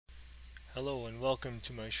Hello and welcome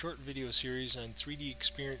to my short video series on 3D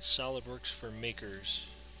Experience SolidWorks for makers.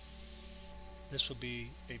 This will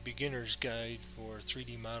be a beginner's guide for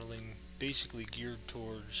 3D modeling, basically geared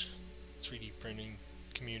towards 3D printing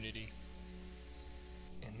community.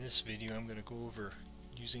 In this video I'm going to go over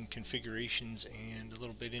using configurations and a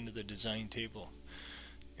little bit into the design table.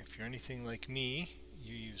 If you're anything like me,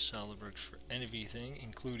 you use SolidWorks for anything,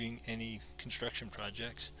 including any construction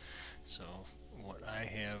projects. So what I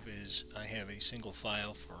have is I have a single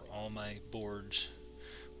file for all my boards,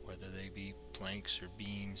 whether they be planks or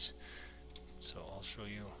beams. So I'll show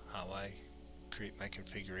you how I create my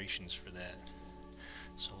configurations for that.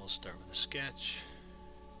 So we'll start with a sketch.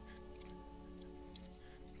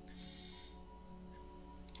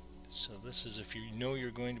 So this is if you know you're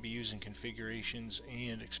going to be using configurations,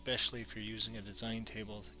 and especially if you're using a design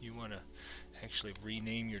table, you want to actually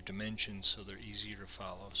rename your dimensions so they're easier to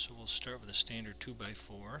follow. So we'll start with a standard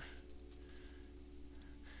 2x4.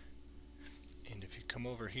 And if you come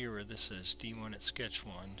over here where this says D1 at sketch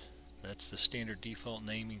 1, that's the standard default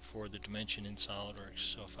naming for the dimension in SolidWorks.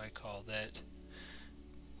 So if I call that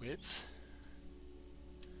width,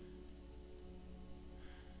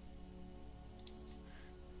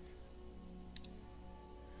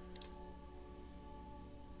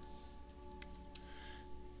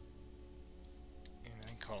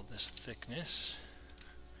 call this thickness,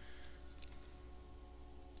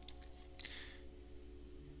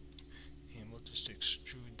 and we'll just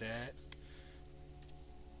extrude that.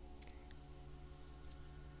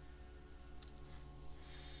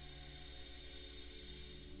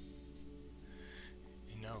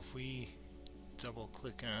 And now if we double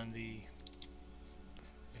click on the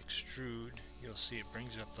extrude, you'll see it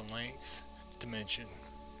brings up the length dimension.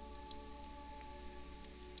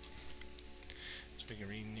 We can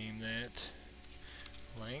rename that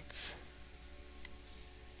length.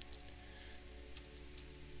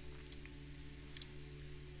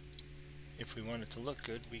 If we want it to look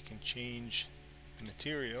good, we can change the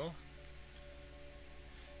material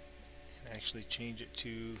and actually change it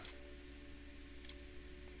to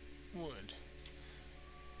wood,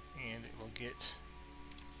 and it will get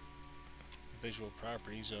visual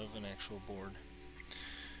properties of an actual board.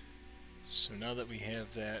 So now that we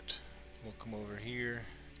have that, we'll come over here,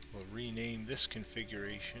 we'll rename this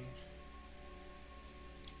configuration.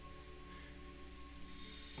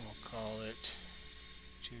 We'll call it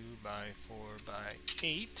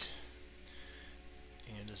 2x4x8.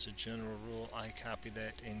 And as a general rule, I copy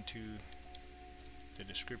that into the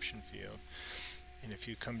description field. And if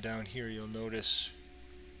you come down here, you'll notice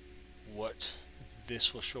what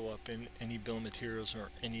this will show up in any bill of materials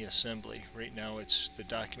or any assembly. Right now it's the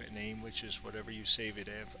document name, which is whatever you save it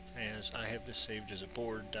as. I have this saved as a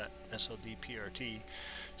board.soldprt.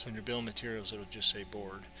 So in your bill of materials it'll just say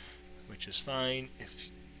board, which is fine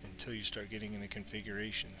until you start getting into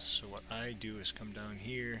configurations. So what I do is come down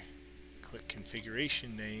here, click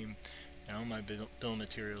configuration name. Now my bill of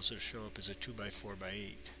materials will show up as a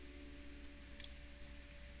 2x4x8.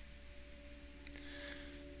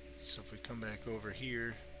 So if we come back over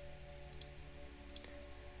here,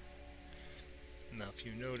 now if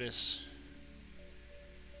you notice,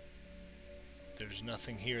 there's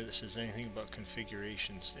nothing here that says anything about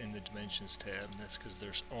configurations in the dimensions tab, and that's because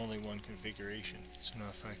there's only one configuration. So now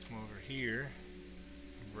if I come over here,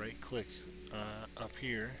 right click up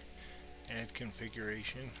here, add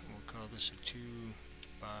configuration, we'll call this a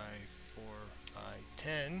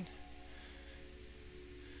 2x4x10.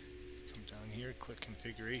 Down here, click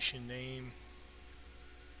configuration name.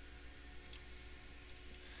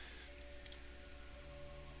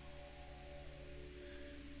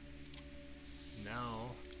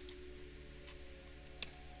 Now,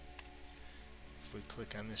 if we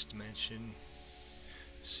click on this dimension,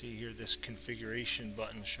 see here this configuration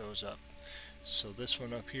button shows up. So this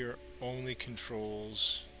one up here only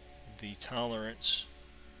controls the tolerance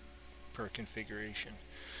per configuration.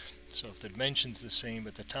 So if the dimension's the same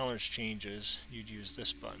but the tolerance changes, you'd use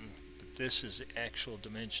this button. But this is the actual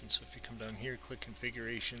dimension. So if you come down here, click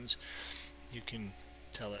configurations, you can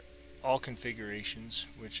tell it all configurations,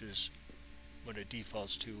 which is what it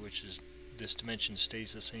defaults to, which is this dimension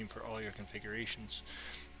stays the same for all your configurations.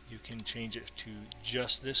 You can change it to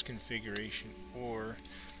just this configuration, or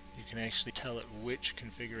you can actually tell it which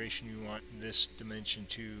configuration you want this dimension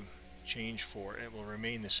to change for. It will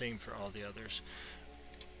remain the same for all the others.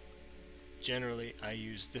 Generally, I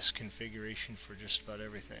use this configuration for just about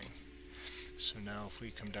everything. So now if we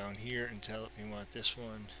come down here and tell it we want this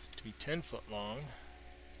one to be 10 foot long,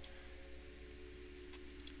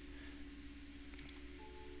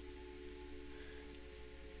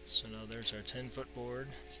 So now there's our 10-foot board,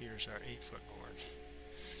 here's our 8-foot board.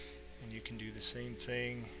 And you can do the same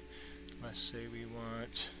thing. Let's say we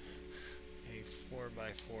want a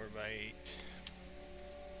 4x4x8.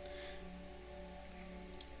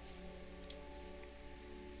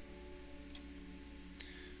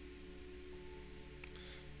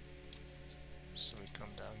 So we come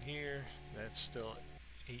down here, that's still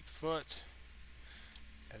 8 foot.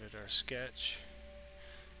 Edit our sketch.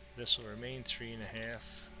 This will remain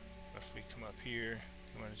 3.5. But if we come up here,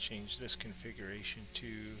 we want to change this configuration to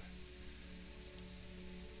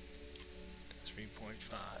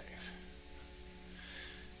 3.5.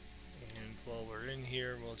 And while we're in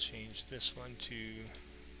here, we'll change this one to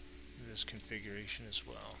this configuration as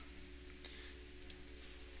well.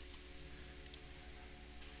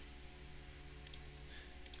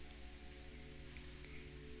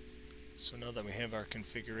 So now that we have our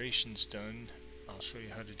configurations done, I'll show you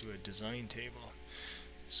how to do a design table.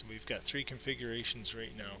 So we've got 3 configurations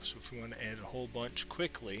right now. So if we want to add a whole bunch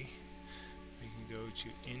quickly, we can go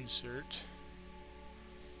to Insert,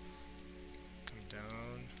 come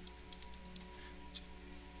down to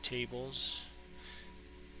Tables,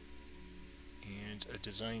 and a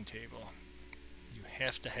design table. You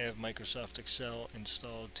have to have Microsoft Excel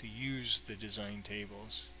installed to use the design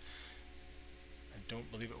tables. I don't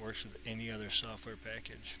believe it works with any other software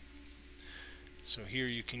package. So here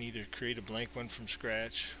you can either create a blank one from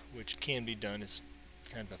scratch, which can be done, it's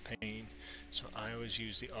kind of a pain. So I always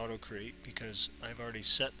use the auto create because I've already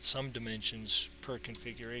set some dimensions per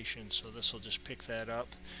configuration, so this will just pick that up.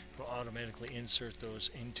 It will automatically insert those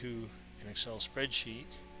into an Excel spreadsheet.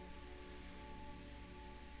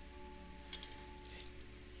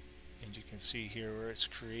 And you can see here where it's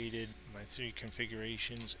created my 3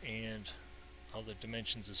 configurations and all the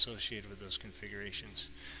dimensions associated with those configurations.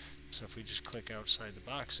 So if we just click outside the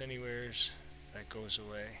box anywheres, that goes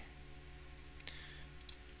away.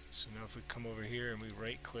 So now if we come over here and we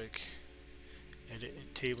right click,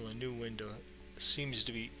 edit table, a new window, seems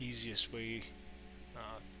to be easiest way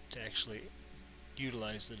to actually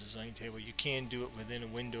utilize the design table. You can do it within a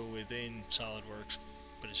window within SolidWorks,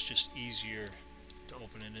 but it's just easier to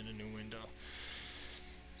open it in a new window.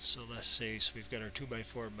 So let's say, so we've got our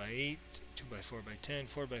 2x4x8, 2x4x10,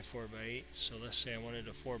 4x4x8. So let's say I wanted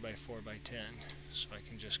a 4x4x10. So I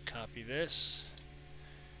can just copy this,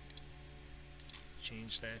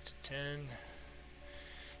 change that to 10.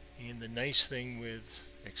 And the nice thing with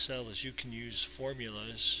Excel is you can use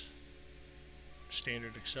formulas,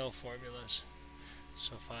 standard Excel formulas.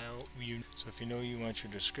 So if you know you want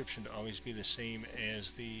your description to always be the same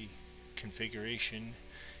as the configuration,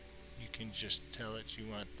 you can just tell it you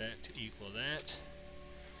want that to equal that.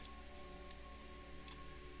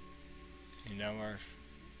 And now our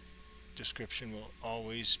description will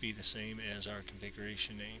always be the same as our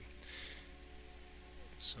configuration name.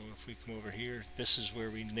 So if we come over here, this is where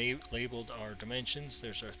we labeled our dimensions.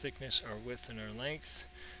 There's our thickness, our width, and our length.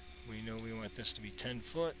 We know we want this to be 10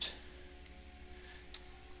 foot.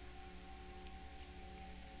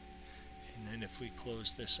 And then if we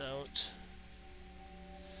close this out,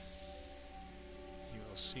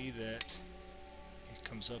 you'll see that it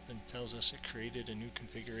comes up and tells us it created a new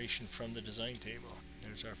configuration from the design table.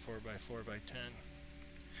 There's our 4x4x10.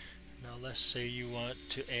 Now let's say you want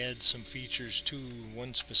to add some features to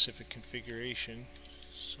one specific configuration.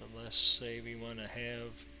 So let's say we want to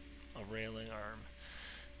have a railing arm.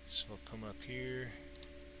 So we'll come up here,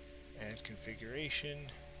 add configuration,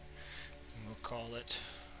 and we'll call it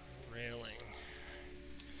railing.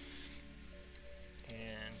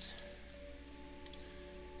 And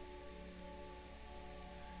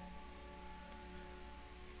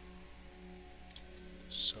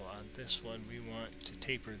so on this one we want to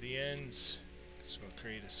taper the ends, so we'll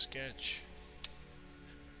create a sketch.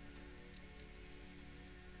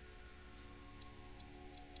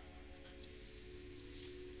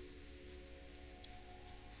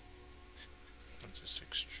 I'll just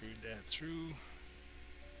extrude that through.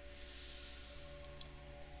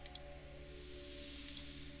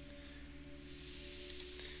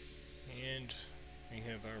 And we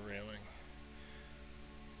have our railing.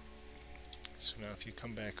 So now if you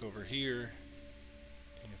come back over here,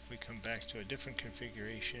 and if we come back to a different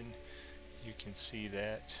configuration, you can see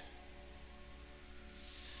that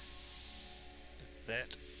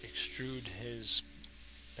that extrude has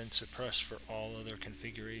been suppressed for all other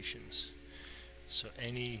configurations. So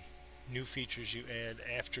any new features you add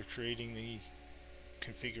after creating the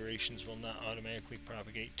configurations will not automatically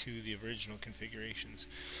propagate to the original configurations.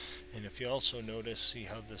 And if you also notice, see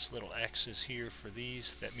how this little X is here for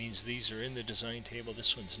these, that means these are in the design table,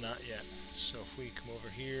 this one's not yet. So if we come over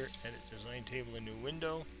here, edit design table, a new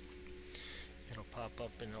window, it'll pop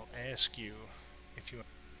up and it'll ask you if you want.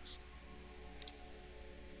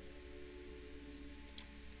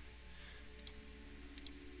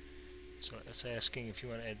 So it's asking if you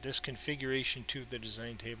want to add this configuration to the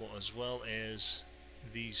design table as well as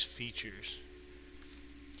these features.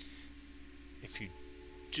 If you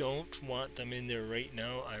don't want them in there right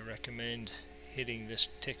now, I recommend hitting this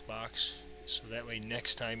tick box, so that way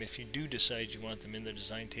next time if you do decide you want them in the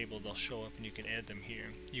design table, they'll show up and you can add them here.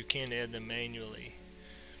 You can add them manually.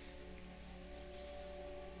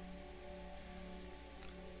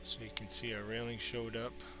 So you can see our railing showed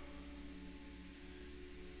up,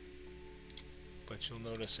 but you'll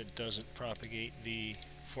notice it doesn't propagate the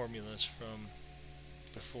formulas from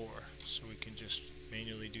before, so we can just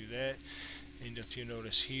manually do that. And if you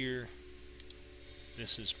notice here,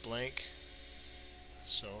 this is blank,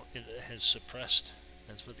 so it has suppressed.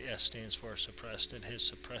 That's what the S stands for, suppressed. It has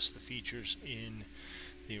suppressed the features in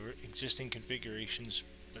the existing configurations,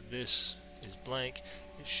 but this is blank.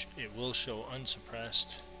 It will show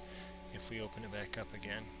unsuppressed if we open it back up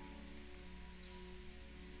again.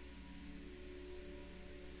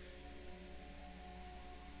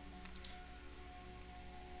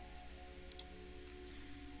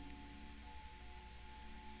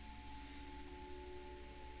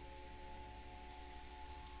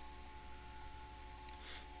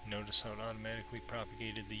 Notice how it automatically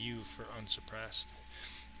propagated the U for unsuppressed.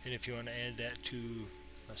 And if you want to add that to,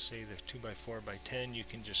 let's say, the 2x4x10, you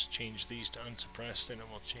can just change these to unsuppressed and it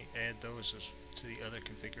will add those to the other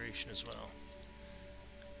configuration as well.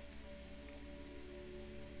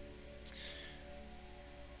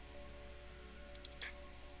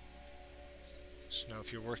 So now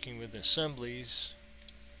if you're working with assemblies,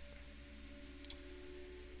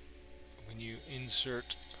 when you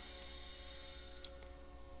insert,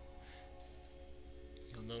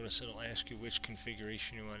 you'll notice it'll ask you which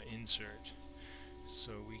configuration you want to insert.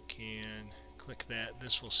 So we can click that.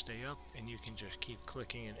 This will stay up and you can just keep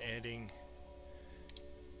clicking and adding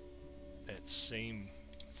that same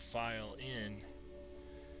file in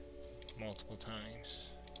multiple times.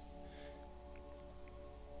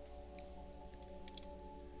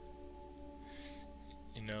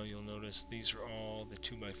 And now you'll notice these are all the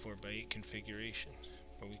 2x4x8 configuration,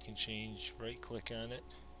 but we can change, right click on it,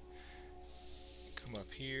 come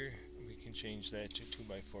up here, we can change that to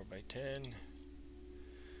 2x4x10,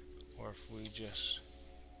 or if we just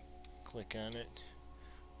click on it,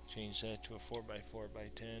 change that to a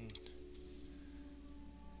 4x4x10.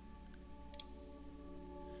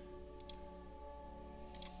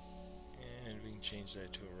 And we can change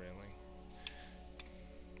that to a railing.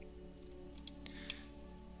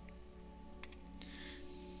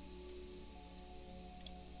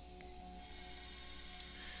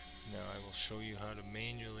 Now I will show you how to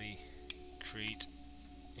manually create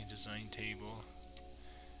a design table.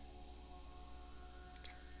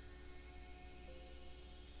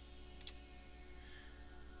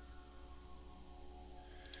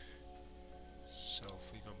 So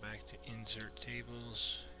if we go back to Insert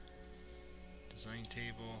Tables, Design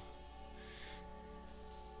Table,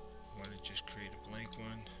 I want to just create a blank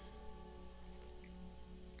one.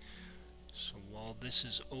 So while this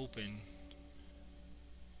is open,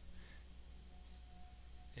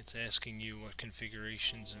 it's asking you what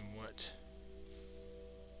configurations and what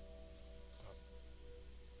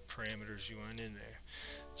parameters you want in there.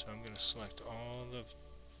 So I'm going to select all the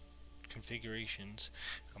configurations.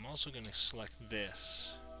 I'm also going to select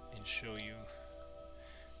this and show you.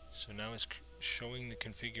 So now it's showing the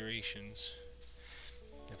configurations.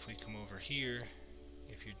 If we come over here,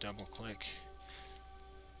 if you double click,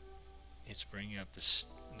 it's bringing up the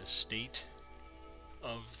state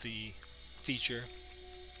of the feature.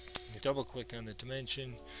 You double click on the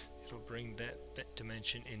dimension, it'll bring that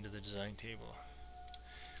dimension into the design table.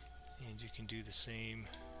 And you can do the same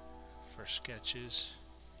for sketches.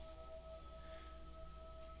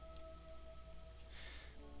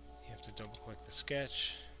 You have to double click the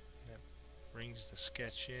sketch, that brings the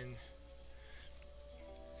sketch in.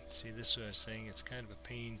 And see, this is what I was saying, it's kind of a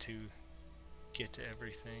pain to get to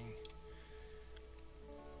everything.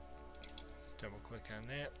 Double click on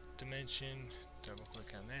that dimension, double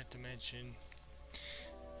click on that dimension.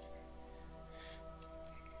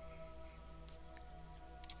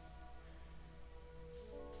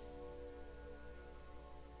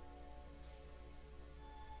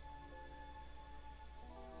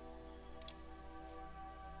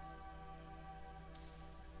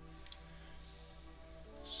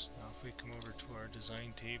 So now if we come over to our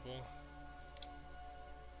design table,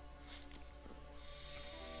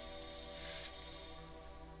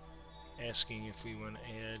 asking if we want to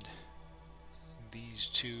add these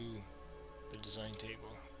two the design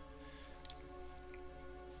table.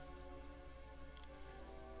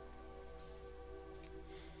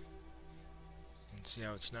 And see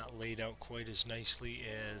how it's not laid out quite as nicely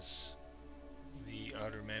as the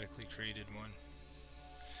automatically created one.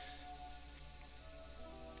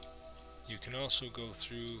 You can also go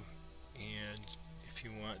through, and if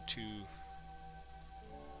you want to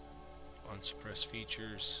unsuppress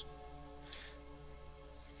features,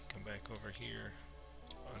 come back over here,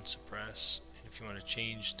 unsuppress, and if you want to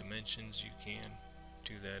change dimensions, you can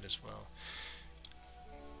do that as well.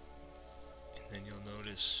 And then you'll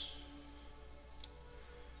notice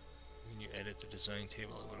when you edit the design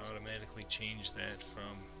table, it would automatically change that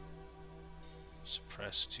from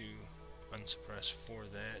suppress to unsuppress for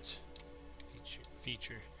that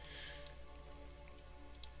feature.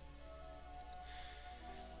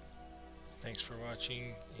 Thanks for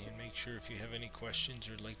watching, and make sure if you have any questions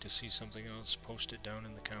or would like to see something else, post it down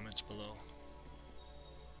in the comments below.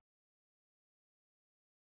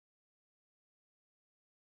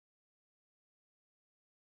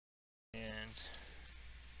 And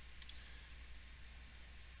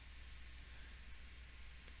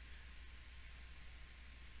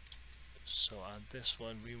so on this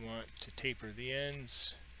one we want to taper the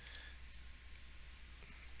ends,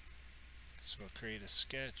 so we'll create a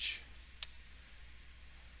sketch.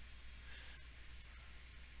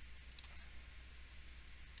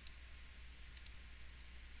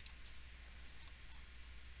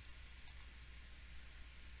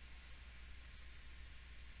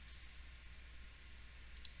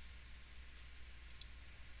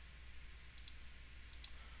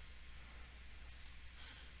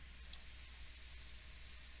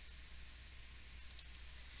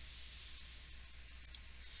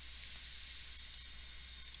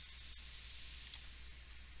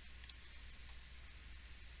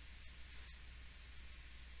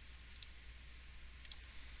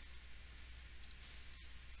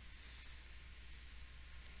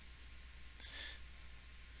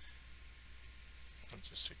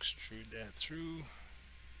 Just extrude that through.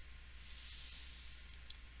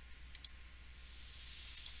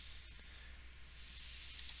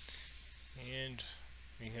 And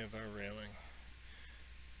we have our railing.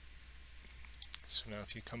 So now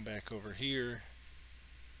if you come back over here,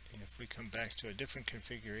 and if we come back to a different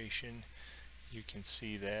configuration, you can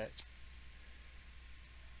see that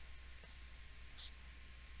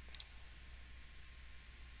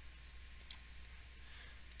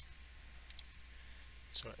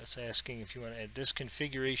so it's asking if you want to add this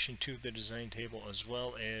configuration to the design table as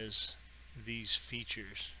well as these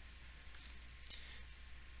features.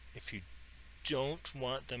 If you don't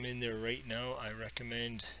want them in there right now, I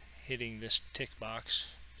recommend hitting this tick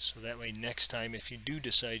box, so that way next time if you do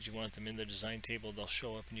decide you want them in the design table, they'll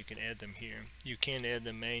show up and you can add them here. You can add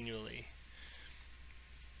them manually.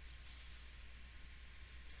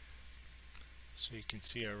 So you can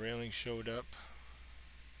see our railing showed up,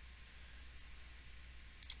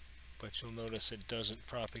 but you'll notice it doesn't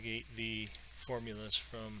propagate the formulas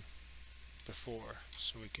from before,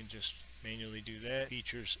 so we can just manually do that.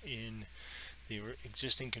 Features in the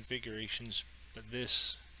existing configurations, but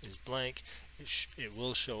this is blank. It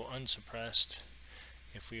will show unsuppressed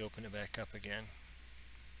if we open it back up again.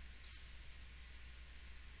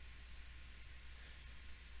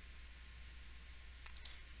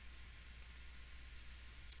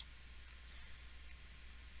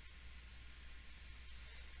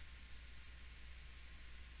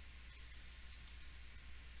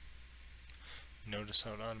 Notice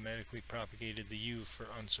how it automatically propagated the U for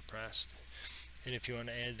unsuppressed. And if you want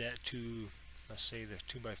to add that to, let's say, the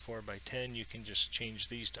 2x4x10, you can just change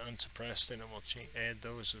these to unsuppressed and it will add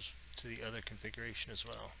those to the other configuration as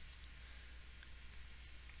well.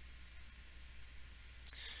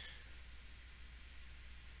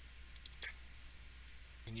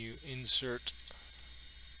 When you insert,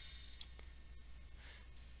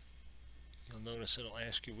 you'll notice it'll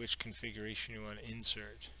ask you which configuration you want to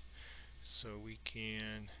insert. So we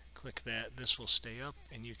can click that, this will stay up,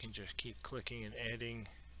 and you can just keep clicking and adding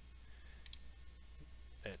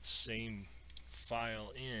that same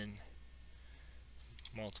file in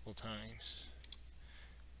multiple times.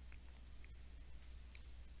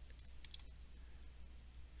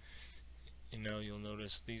 And now you'll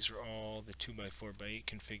notice these are all the 2x4x8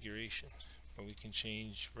 configuration, but we can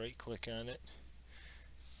change, right click on it,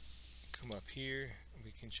 come up here,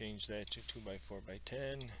 we can change that to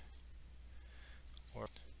 2x4x10.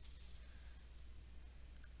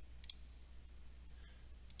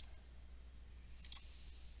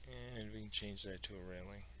 And we can change that to a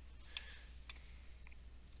railing.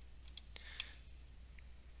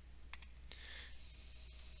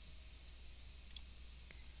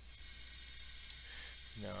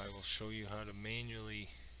 Now I will show you how to manually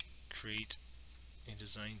create a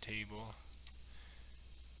design table.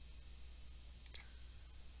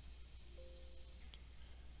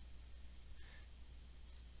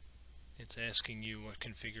 It's asking you what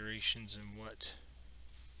configurations and what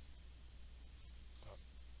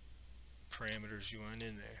parameters you want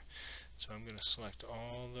in there. So I'm going to select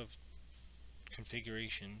all the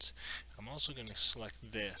configurations. I'm also going to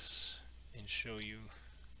select this and show you.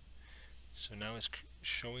 So now it's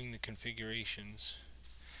showing the configurations.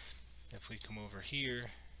 If we come over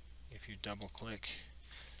here, if you double click,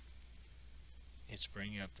 it's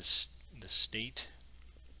bringing up the state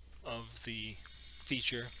of the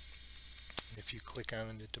feature. If you click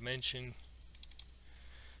on the dimension,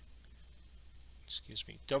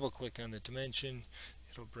 double click on the dimension,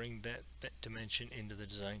 it'll bring that dimension into the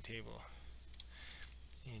design table.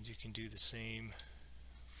 And you can do the same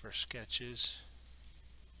for sketches.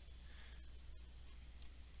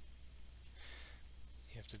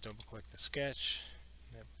 You have to double click the sketch,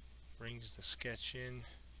 that brings the sketch in.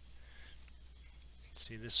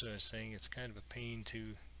 See, this is what I was saying, it's kind of a pain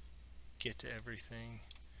to get to everything.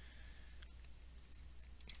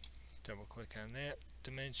 Double click on that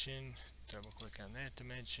dimension, double click on that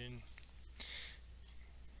dimension,